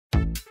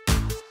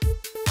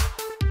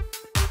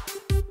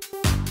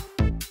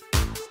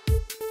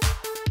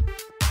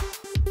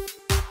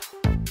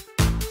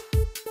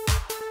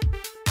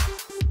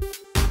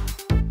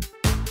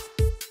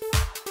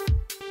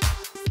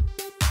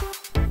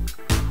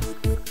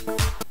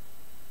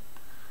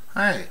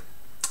Hi,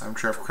 I'm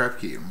Jeff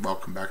Krepke and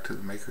welcome back to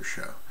the Maker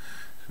Show.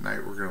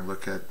 Tonight we're going to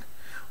look at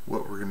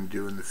what we're going to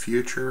do in the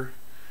future,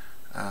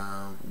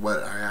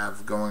 what I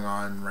have going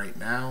on right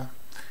now,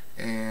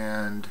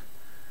 and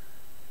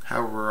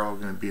how we're all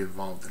going to be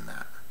involved in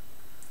that.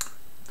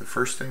 The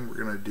first thing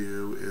we're going to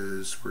do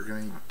is we're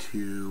going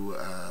to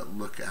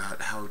look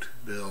at how to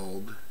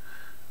build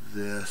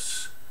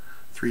this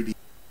 3D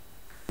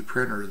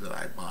printer that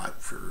I bought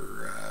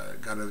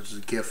got it as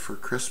a gift for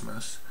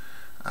Christmas.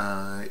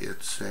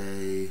 It's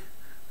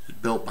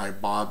built by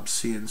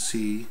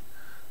CNC.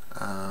 It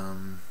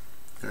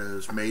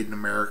was made in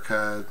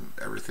America.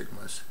 Everything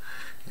was.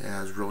 It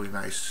has really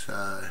nice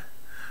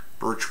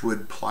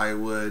birchwood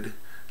plywood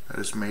that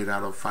is made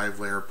out of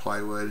 5-layer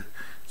plywood.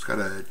 It's got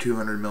a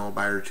 200 mil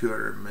by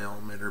 200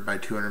 millimeter by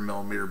 200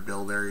 millimeter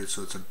build area,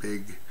 so it's a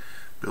big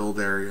build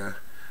area.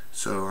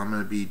 So I'm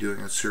going to be doing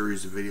a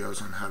series of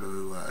videos on how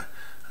to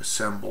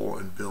assemble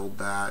and build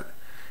that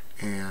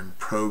and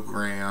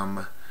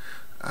program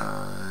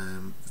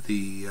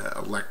the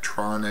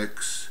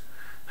electronics,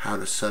 how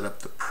to set up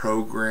the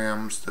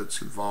programs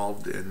that's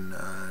involved in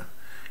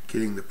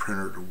getting the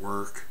printer to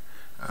work.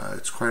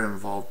 It's quite an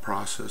involved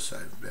process.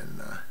 I've been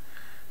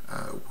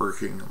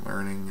working and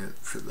learning it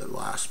for the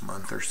last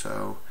month or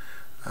so,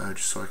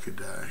 just so I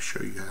could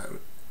show you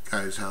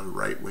guys how the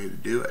right way to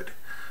do it.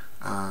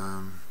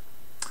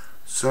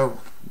 So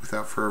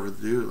without further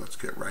ado, let's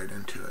get right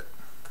into it.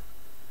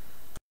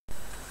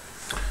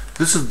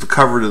 This is the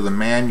cover to the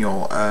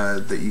manual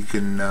that you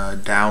can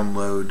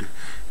download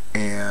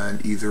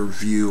and either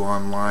view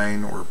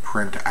online or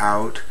print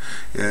out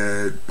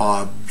at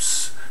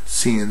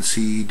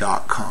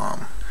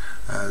bobscnc.com.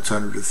 It's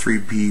under the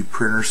 3D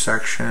printer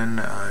section.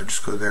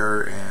 Just go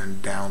there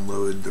and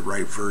download the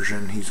right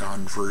version. He's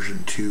on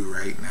version 2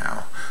 right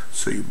now,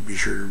 so you be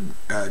sure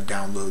to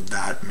download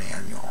that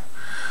manual.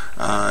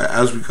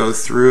 As we go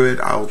through it,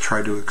 I'll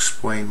try to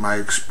explain my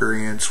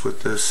experience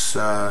with this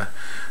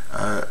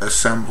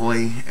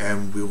assembly,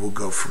 and we will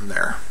go from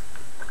there.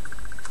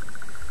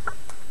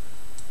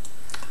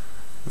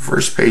 The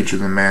first page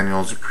of the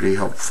manual is a pretty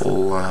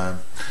helpful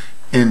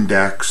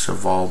index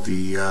of all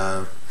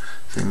the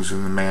things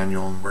in the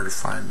manual and where to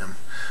find them.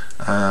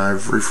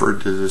 I've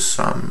referred to this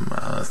some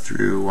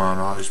through when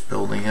I was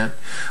building it.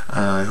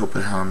 I hope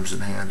it comes in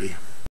handy.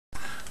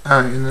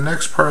 In the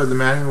next part of the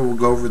manual, we'll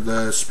go over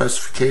the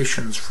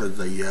specifications for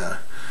the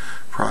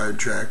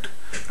project.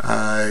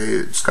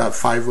 It's got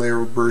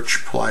 5-layer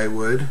birch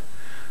plywood.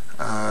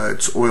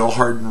 It's oil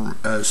hardened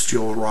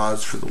steel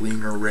rods for the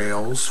leaner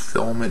rails,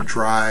 filament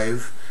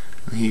drive.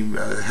 He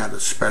had a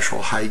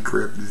special high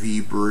grip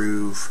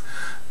V-groove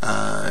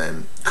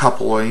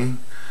coupling,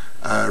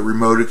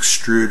 remote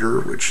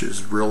extruder, which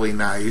is really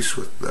nice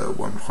with the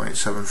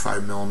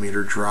 1.75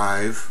 millimeter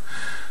drive.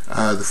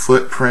 The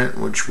footprint,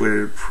 which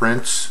would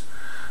prints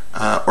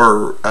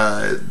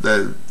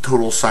the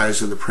total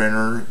size of the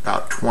printer,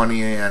 about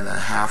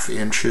 20.5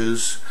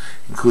 inches,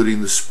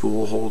 including the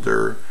spool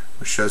holder,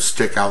 which does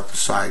stick out the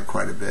side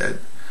quite a bit.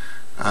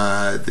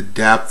 The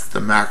depth,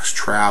 the max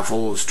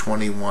travel, is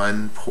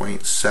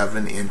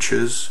 21.7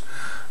 inches,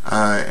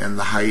 and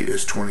the height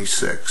is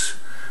 26.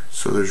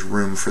 So there's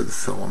room for the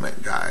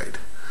filament guide.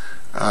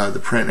 The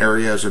print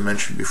area, as I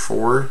mentioned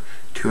before,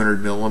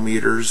 200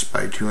 millimeters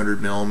by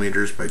 200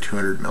 millimeters by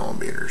 200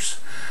 millimeters.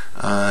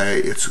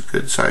 It's a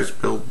good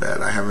sized build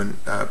bed. I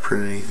haven't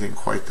printed anything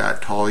quite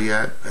that tall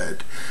yet,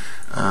 but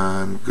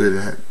I'm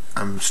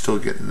still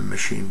getting the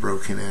machine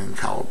broken in and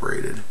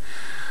calibrated.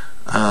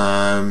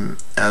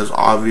 As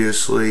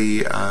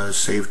obviously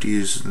safety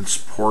is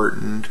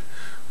important,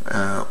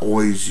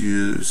 always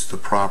use the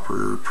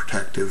proper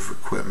protective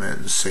equipment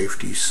and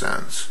safety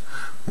sense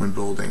when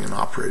building and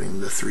operating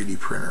the 3D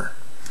printer.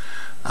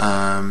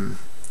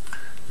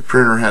 The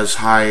printer has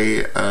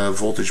high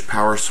voltage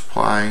power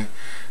supply.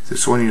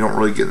 This one you don't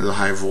really get into the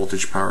high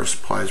voltage power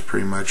supply. It's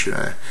pretty much in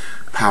a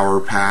power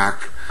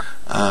pack.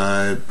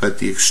 But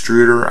the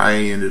extruder, I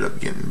ended up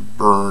getting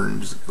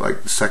burned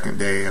like the second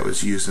day I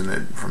was using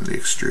it from the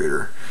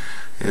extruder.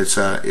 It's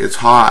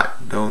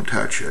hot. Don't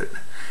touch it.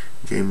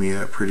 Gave me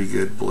a pretty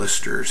good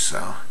blister.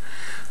 So,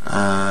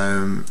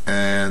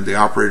 and the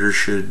operator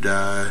should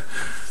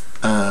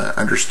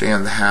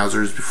understand the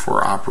hazards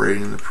before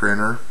operating the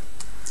printer.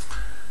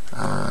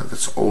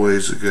 That's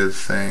always a good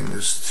thing,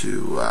 is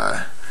to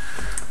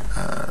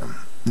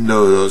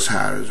know those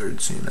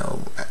hazards. You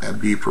know, and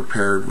be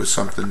prepared with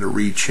something to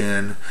reach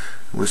in,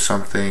 with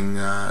something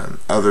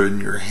other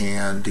than your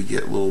hand to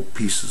get little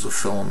pieces of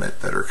filament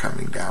that are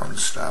coming down and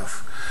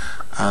stuff.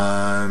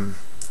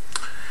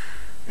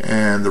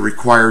 And the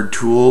required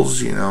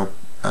tools, you know,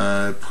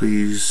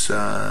 please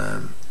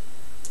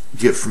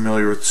get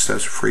familiar with the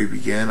steps before you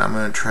begin. I'm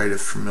going to try to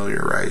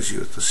familiarize you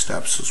with the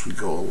steps as we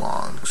go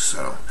along,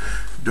 so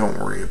don't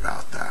worry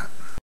about that.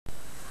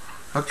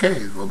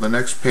 Okay, well, the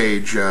next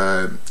page,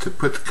 to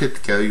put the kit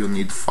together, you'll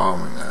need the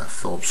following: a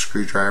Phillips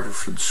screwdriver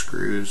for the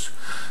screws,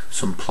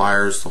 some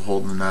pliers to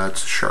hold the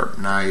nuts, a sharp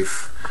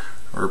knife,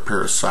 or a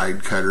pair of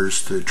side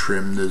cutters to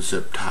trim the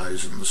zip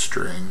ties in the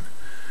string,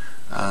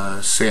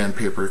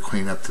 sandpaper to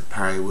clean up the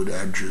plywood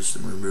edges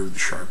and remove the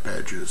sharp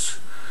edges.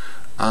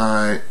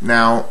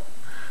 Now,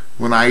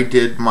 when I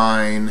did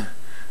mine,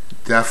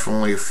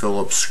 definitely a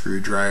Phillips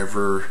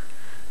screwdriver,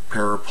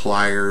 pair of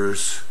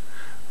pliers.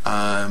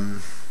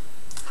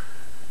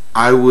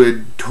 I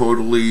would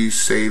totally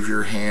save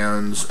your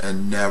hands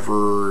and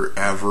never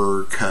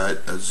ever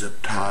cut a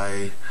zip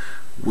tie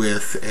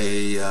with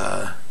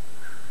an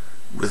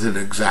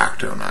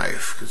X-Acto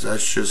knife, because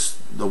that's just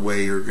the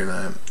way you're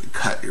gonna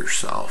cut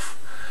yourself.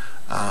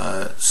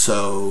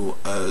 So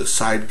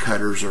side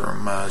cutters are a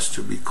must.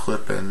 You'll be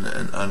clipping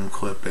and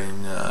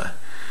unclipping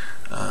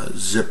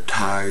zip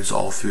ties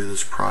all through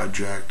this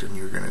project, and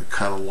you're going to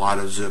cut a lot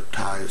of zip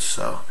ties,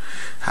 so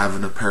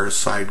having a pair of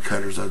side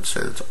cutters, I'd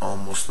say that's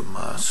almost a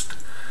must.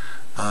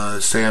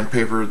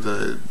 Sandpaper,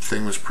 the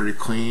thing was pretty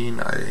clean.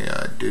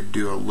 I did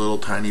do a little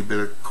tiny bit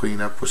of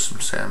cleanup with some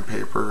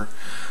sandpaper.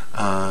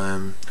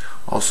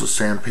 Also,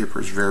 sandpaper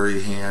is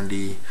very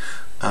handy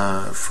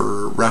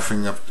for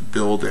roughing up the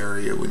build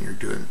area when you're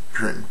doing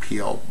print and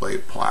PL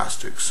blade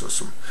plastic. So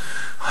some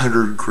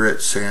 100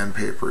 grit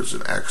sandpaper is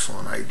an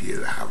excellent idea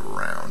to have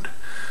around.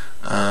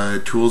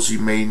 Tools you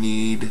may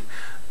need: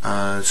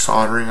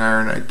 soldering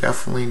iron. I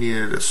definitely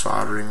needed a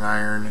soldering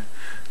iron.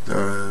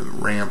 The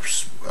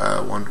Ramps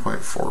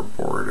 1.4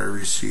 board I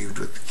received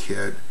with the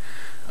kit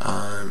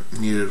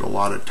needed a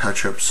lot of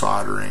touch-up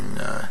soldering,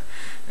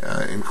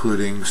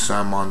 including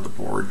some on the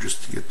board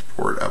just to get the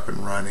board up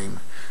and running.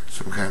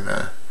 Some kind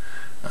of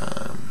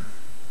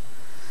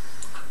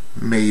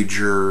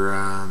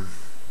major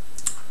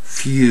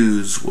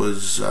fuse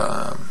was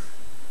out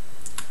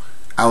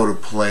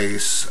of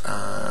place,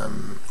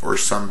 or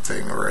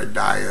something, or a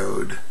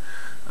diode.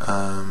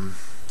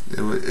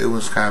 It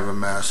was kind of a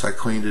mess. I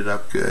cleaned it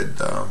up good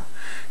though.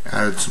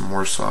 Added some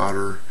more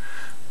solder.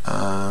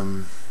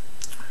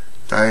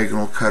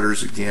 Diagonal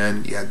cutters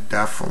again. Yeah,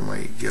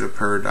 definitely get a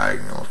pair of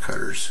diagonal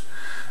cutters.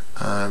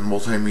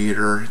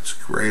 Multimeter, it's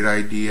a great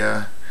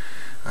idea.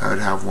 I would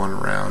have one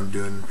around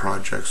doing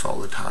projects all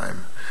the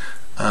time.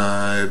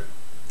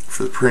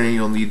 For the printing,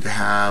 you'll need to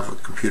have a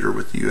computer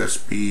with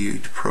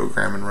USB to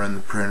program and run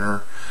the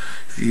printer.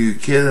 If you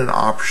get an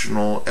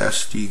optional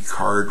SD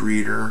card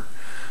reader,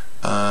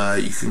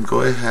 you can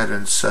go ahead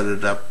and set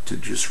it up to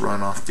just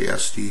run off the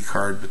SD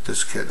card, but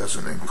this kit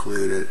doesn't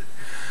include it.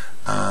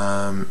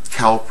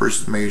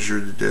 Calipers to measure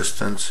the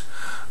distance.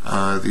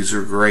 These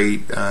are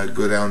great.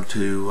 Go down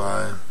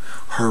to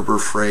Harbor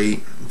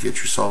Freight,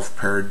 get yourself a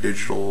pair of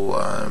digital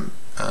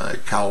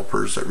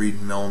calipers that read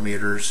in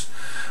millimeters.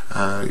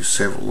 You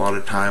save a lot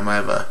of time. I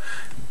have a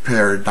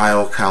pair of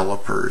dial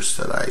calipers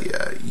that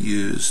I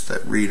use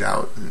that read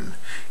out in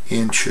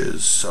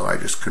inches, so I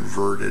just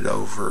convert it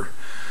over.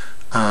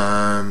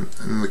 And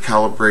the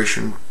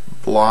calibration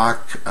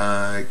block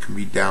can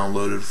be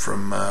downloaded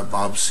from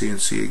Bob's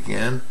CNC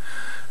again,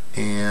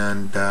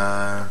 and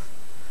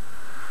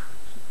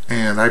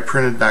I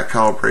printed that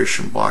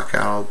calibration block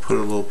out. I'll put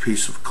a little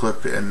piece of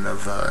clip in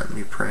of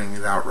me printing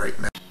it out right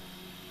now.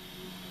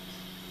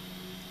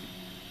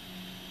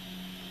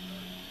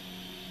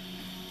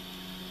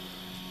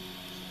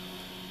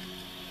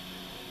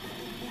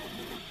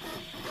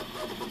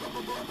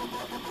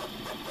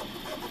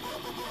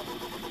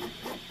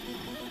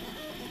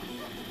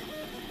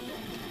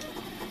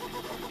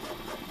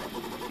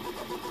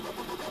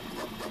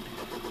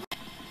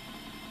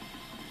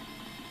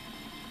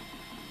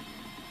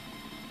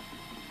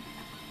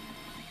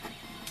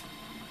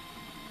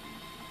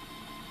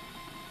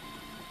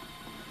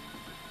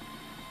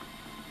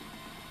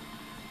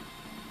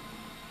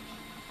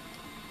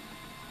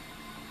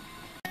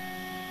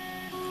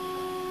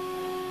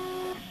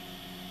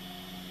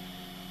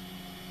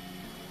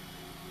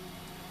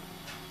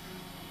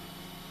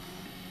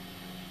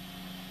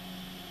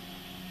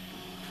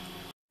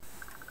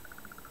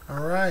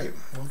 Alright,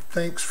 well,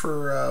 thanks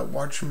for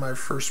watching my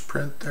first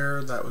print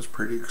there. That was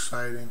pretty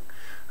exciting.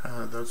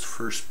 That was the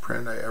first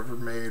print I ever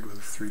made with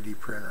a 3D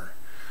printer.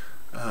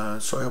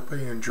 So I hope you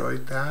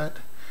enjoyed that,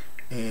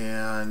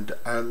 and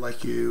I'd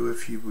like you,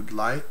 if you would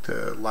like,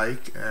 to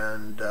like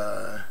and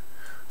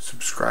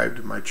subscribe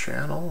to my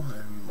channel,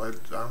 and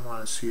I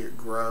want to see it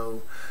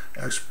grow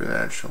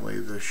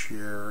exponentially this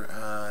year.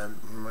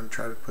 I'm going to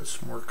try to put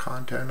some more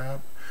content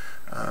up.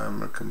 I'm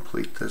going to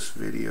complete this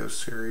video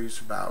series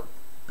about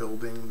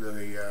building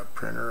the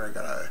printer. I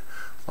got a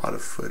lot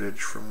of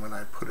footage from when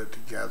I put it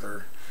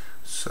together,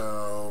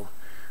 so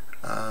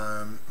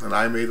and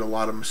I made a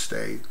lot of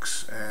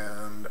mistakes,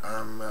 and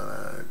I'm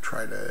gonna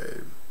try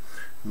to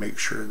make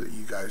sure that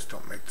you guys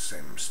don't make the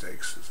same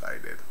mistakes as I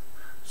did.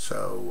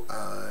 So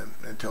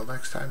until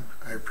next time,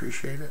 I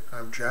appreciate it.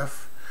 I'm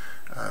Jeff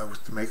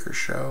with the Maker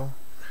Show,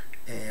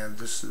 and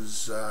this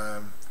is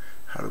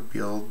how to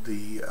build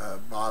the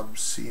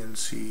Bob's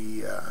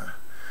CNC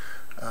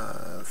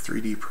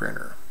 3D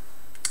printer.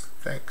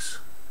 Thanks.